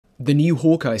The new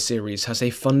Hawkeye series has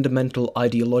a fundamental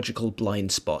ideological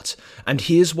blind spot, and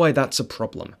here's why that's a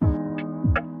problem.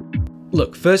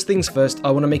 Look, first things first,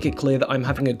 I want to make it clear that I'm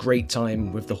having a great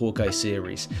time with the Hawkeye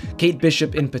series. Kate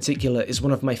Bishop in particular is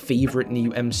one of my favourite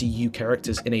new MCU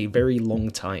characters in a very long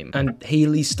time, and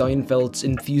Hailee Steinfeld's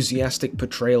enthusiastic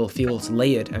portrayal feels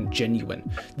layered and genuine.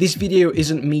 This video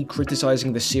isn't me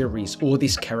criticising the series or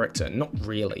this character, not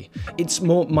really. It's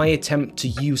more my attempt to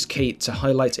use Kate to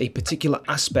highlight a particular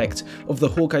aspect of the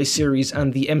Hawkeye series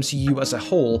and the MCU as a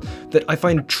whole that I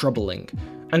find troubling.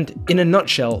 And in a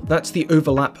nutshell, that's the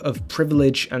overlap of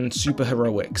privilege and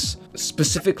superheroics,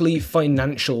 specifically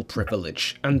financial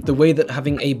privilege, and the way that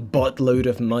having a buttload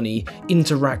of money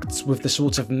interacts with the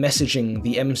sort of messaging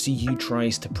the MCU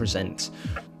tries to present.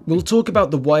 We'll talk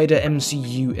about the wider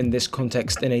MCU in this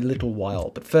context in a little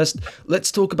while, but first,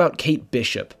 let's talk about Kate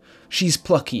Bishop. She's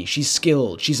plucky, she's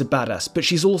skilled, she's a badass, but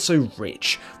she's also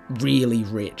rich, really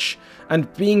rich.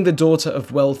 And being the daughter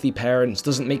of wealthy parents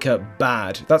doesn't make her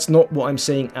bad, that's not what I'm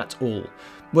saying at all.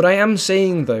 What I am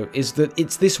saying though is that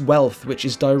it's this wealth which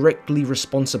is directly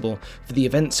responsible for the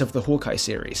events of the Hawkeye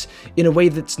series, in a way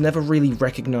that's never really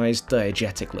recognised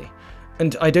diegetically.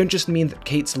 And I don't just mean that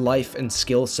Kate's life and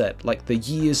skill set, like the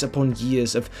years upon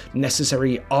years of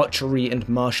necessary archery and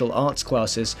martial arts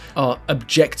classes, are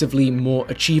objectively more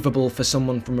achievable for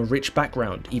someone from a rich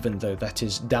background, even though that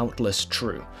is doubtless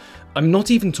true. I'm not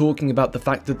even talking about the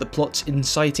fact that the plot's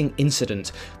inciting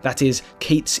incident, that is,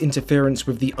 Kate's interference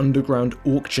with the underground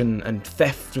auction and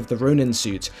theft of the Ronin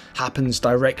suit, happens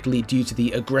directly due to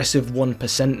the aggressive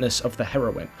 1%ness of the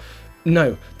heroine.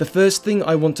 No, the first thing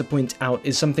I want to point out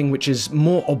is something which is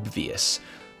more obvious,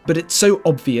 but it's so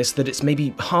obvious that it's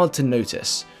maybe hard to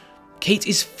notice. Kate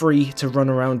is free to run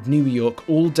around New York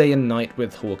all day and night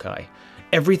with Hawkeye.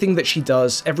 Everything that she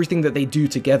does, everything that they do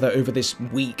together over this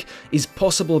week, is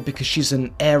possible because she's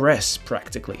an heiress,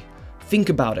 practically. Think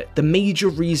about it, the major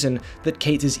reason that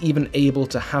Kate is even able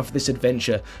to have this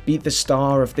adventure, be the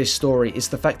star of this story, is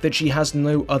the fact that she has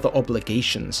no other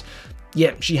obligations.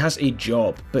 Yeah, she has a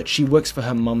job, but she works for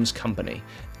her mum's company.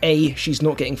 A, she's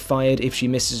not getting fired if she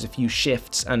misses a few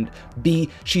shifts, and B,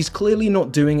 she's clearly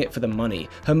not doing it for the money.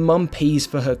 Her mum pays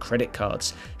for her credit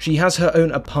cards. She has her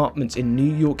own apartment in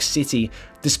New York City,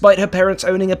 despite her parents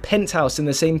owning a penthouse in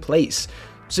the same place.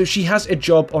 So she has a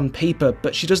job on paper,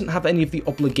 but she doesn't have any of the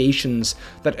obligations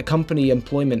that accompany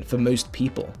employment for most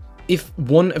people. If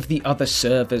one of the other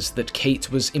servers that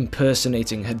Kate was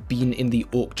impersonating had been in the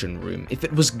auction room, if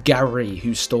it was Gary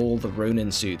who stole the Ronin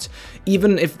suit,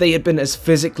 even if they had been as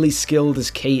physically skilled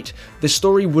as Kate, the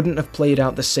story wouldn't have played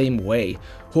out the same way.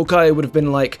 Hawkeye would have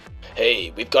been like,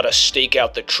 "Hey, we've got to stake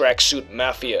out the tracksuit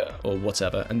mafia," or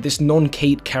whatever, and this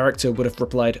non-Kate character would have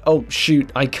replied, "Oh shoot,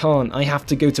 I can't, I have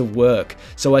to go to work,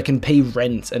 so I can pay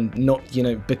rent and not,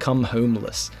 become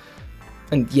homeless."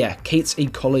 And yeah, Kate's a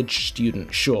college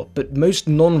student, sure, but most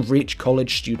non-rich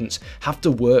college students have to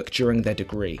work during their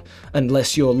degree,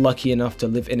 unless you're lucky enough to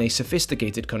live in a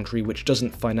sophisticated country which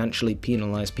doesn't financially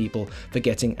penalise people for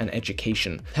getting an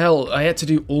education. Hell, I had to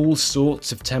do all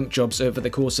sorts of temp jobs over the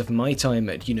course of my time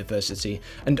at university,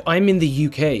 and I'm in the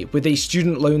UK with a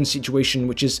student loan situation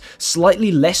which is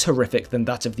slightly less horrific than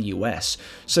that of the US.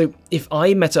 So if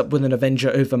I met up with an Avenger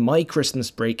over my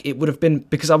Christmas break, it would have been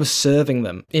because I was serving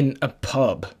them in a pub.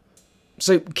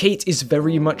 So Kate is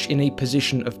very much in a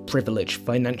position of privilege,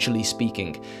 financially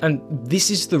speaking, and this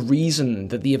is the reason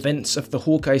that the events of the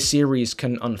Hawkeye series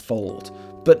can unfold.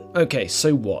 But okay,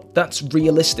 so what? That's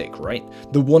realistic, right?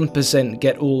 The 1%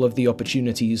 get all of the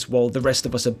opportunities while the rest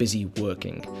of us are busy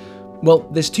working. Well,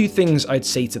 there's two things I'd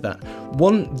say to that.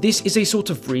 One, this is a sort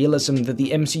of realism that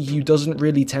the MCU doesn't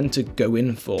really tend to go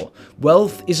in for.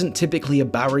 Wealth isn't typically a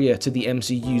barrier to the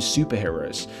MCU's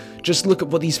superheroes. Just look at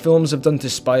what these films have done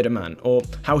to Spider-Man, or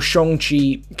how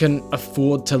Shang-Chi can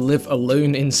afford to live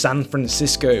alone in San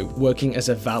Francisco working as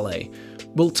a valet.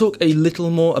 We'll talk a little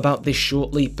more about this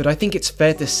shortly, but I think it's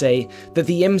fair to say that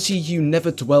the MCU never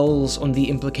dwells on the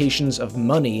implications of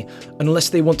money unless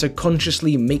they want to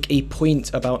consciously make a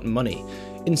point about money.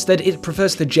 Instead, it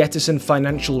prefers to jettison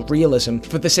financial realism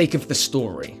for the sake of the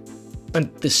story.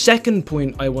 And the second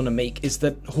point I want to make is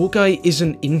that Hawkeye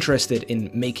isn't interested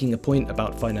in making a point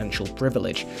about financial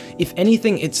privilege. If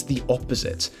anything, it's the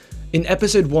opposite. In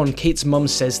episode 1, Kate's mum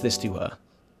says this to her.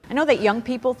 "I know that young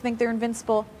people think they're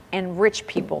invincible, and rich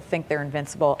people think they're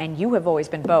invincible, and you have always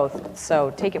been both,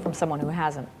 so take it from someone who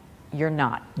hasn't. You're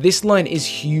not." This line is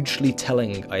hugely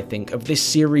telling, I think, of this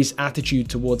series' attitude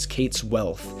towards Kate's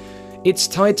wealth. It's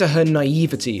tied to her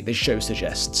naivety, this show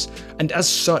suggests, and as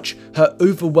such, her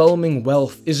overwhelming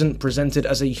wealth isn't presented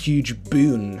as a huge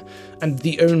boon, and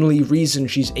the only reason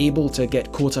she's able to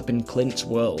get caught up in Clint's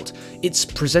world. It's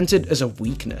presented as a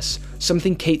weakness,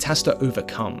 something Kate has to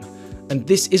overcome. And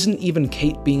this isn't even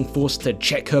Kate being forced to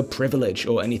check her privilege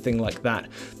or anything like that.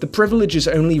 The privilege is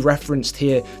only referenced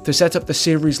here to set up the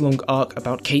series-long arc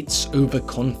about Kate's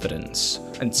overconfidence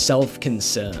and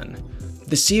self-concern.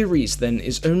 The series, then,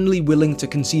 is only willing to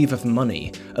conceive of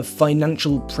money, of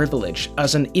financial privilege,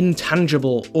 as an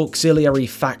intangible auxiliary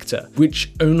factor,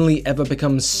 which only ever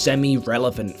becomes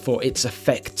semi-relevant for its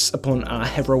effects upon our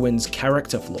heroine's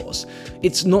character flaws.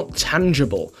 It's not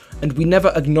tangible, and we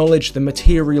never acknowledge the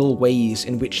material ways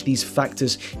in which these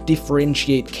factors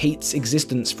differentiate Kate's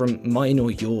existence from mine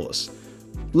or yours.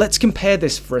 Let's compare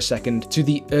this for a second to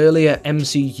the earlier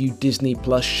MCU Disney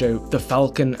Plus show, The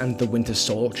Falcon and the Winter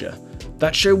Soldier.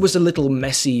 That show was a little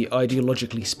messy,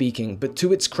 ideologically speaking, but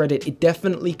to its credit, it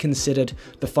definitely considered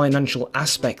the financial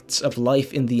aspects of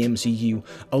life in the MCU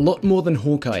a lot more than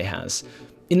Hawkeye has.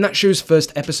 In that show's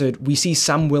first episode, we see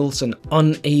Sam Wilson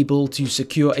unable to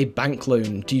secure a bank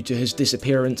loan due to his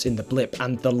disappearance in the blip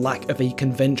and the lack of a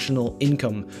conventional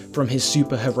income from his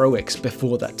superheroics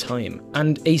before that time.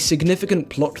 And a significant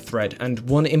plot thread, and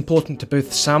one important to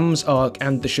both Sam's arc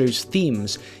and the show's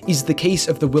themes, is the case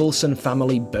of the Wilson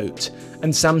family boat,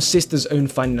 and Sam's sister's own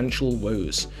financial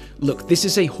woes. Look, this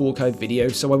is a Hawkeye video,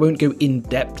 so I won't go in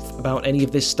depth about any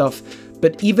of this stuff,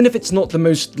 but even if it's not the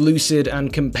most lucid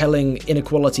and compelling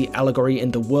inequality allegory in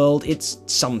the world, it's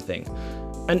something.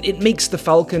 And it makes The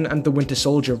Falcon and the Winter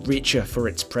Soldier richer for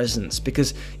its presence,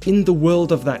 because in the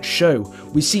world of that show,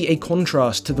 we see a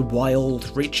contrast to the wild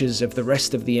riches of the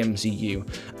rest of the MCU,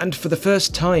 and for the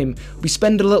first time, we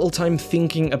spend a little time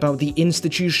thinking about the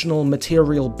institutional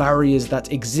material barriers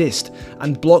that exist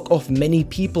and block off many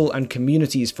people and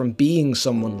communities from being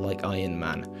someone like Iron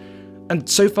Man. And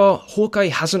so far, Hawkeye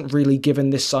hasn't really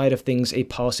given this side of things a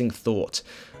passing thought.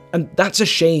 And that's a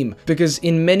shame, because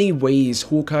in many ways,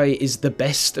 Hawkeye is the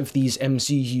best of these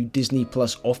MCU Disney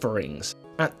Plus offerings.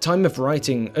 At time of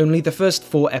writing, only the first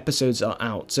 4 episodes are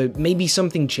out, so maybe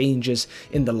something changes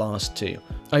in the last 2.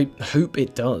 I hope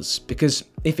it does, because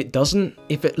if it doesn't,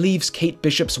 if it leaves Kate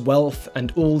Bishop's wealth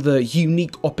and all the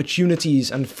unique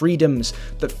opportunities and freedoms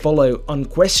that follow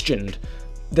unquestioned,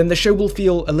 then the show will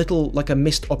feel a little like a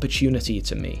missed opportunity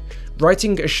to me.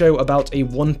 Writing a show about a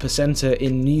 1%er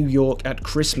in New York at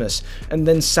Christmas and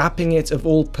then sapping it of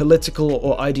all political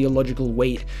or ideological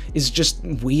weight is just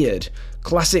weird.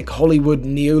 Classic Hollywood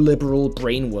neoliberal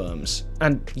brainworms.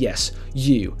 And yes,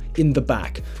 you, in the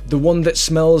back, the one that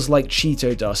smells like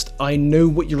Cheeto dust, I know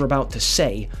what you're about to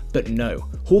say, but no.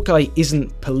 Hawkeye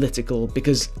isn't political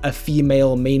because a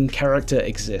female main character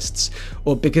exists,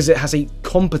 or because it has a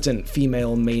competent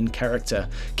female main character.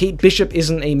 Kate Bishop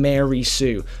isn't a Mary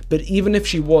Sue, but even if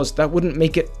she was, that wouldn't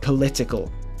make it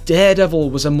political.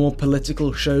 Daredevil was a more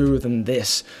political show than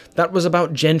this. That was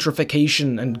about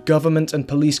gentrification and government and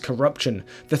police corruption,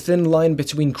 the thin line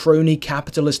between crony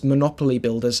capitalist monopoly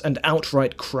builders and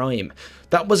outright crime.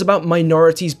 That was about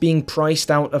minorities being priced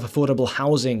out of affordable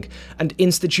housing and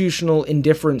institutional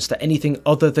indifference to anything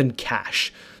other than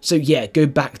cash. So yeah, go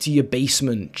back to your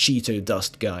basement, Cheeto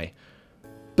dust guy.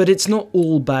 But it's not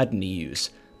all bad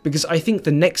news, because I think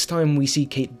the next time we see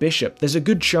Kate Bishop, there's a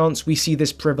good chance we see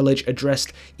this privilege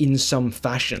addressed in some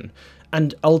fashion,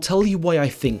 and I'll tell you why I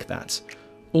think that.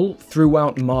 All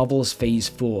throughout Marvel's Phase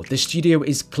 4, the studio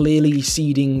is clearly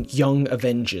seeding young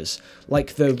Avengers,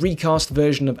 like the recast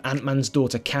version of Ant-Man's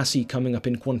daughter Cassie coming up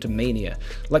in Quantumania,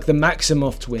 like the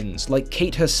Maximoff twins, like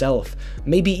Kate herself,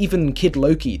 maybe even Kid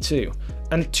Loki too.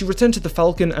 And to return to the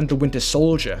Falcon and the Winter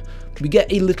Soldier, we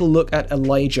get a little look at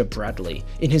Elijah Bradley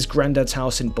in his granddad's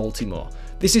house in Baltimore.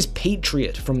 This is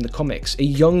Patriot from the comics, a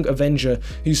young Avenger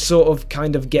who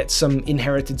kind of gets some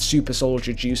inherited super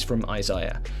soldier juice from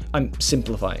Isaiah. I'm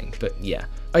simplifying, but yeah.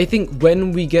 I think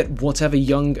when we get whatever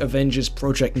Young Avengers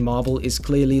project Marvel is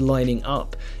clearly lining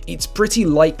up, it's pretty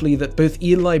likely that both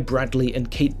Eli Bradley and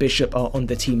Kate Bishop are on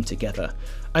the team together.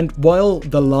 And while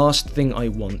the last thing I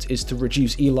want is to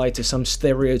reduce Eli to some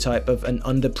stereotype of an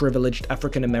underprivileged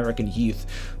African-American youth,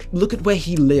 look at where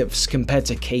he lives compared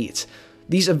to Kate.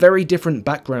 These are very different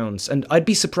backgrounds, and I'd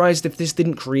be surprised if this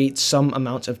didn't create some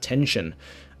amount of tension.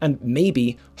 And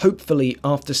maybe, hopefully,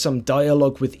 after some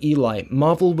dialogue with Eli,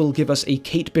 Marvel will give us a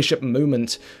Kate Bishop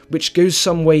moment, which goes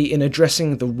some way in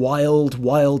addressing the wild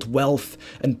wealth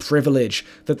and privilege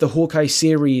that the Hawkeye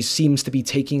series seems to be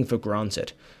taking for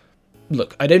granted.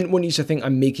 look, I don't want you to think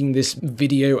I'm making this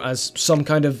video as some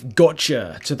kind of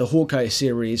gotcha to the Hawkeye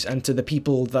series and to the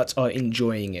people that are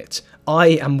enjoying it. I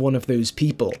am one of those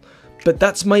people. But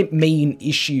that's my main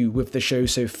issue with the show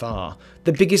so far,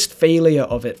 the biggest failure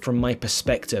of it from my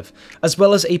perspective, as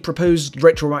well as a proposed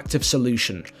retroactive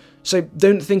solution. So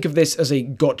don't think of this as a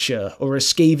gotcha or a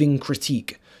scathing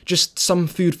critique, just some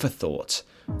food for thought.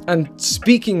 And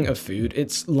speaking of food,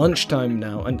 it's lunchtime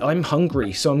now and I'm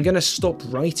hungry, so I'm gonna stop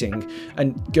writing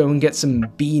and go and get some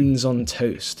beans on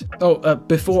toast. Oh,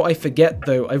 before I forget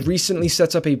though, I recently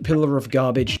set up a Pillar of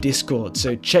Garbage Discord,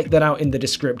 so check that out in the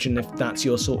description if that's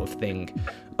your sort of thing.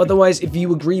 Otherwise, if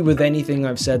you agree with anything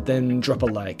I've said, then drop a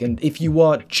like, and if you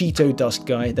are Cheeto Dust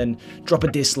Guy, then drop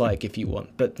a dislike if you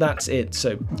want. But that's it,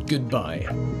 so goodbye.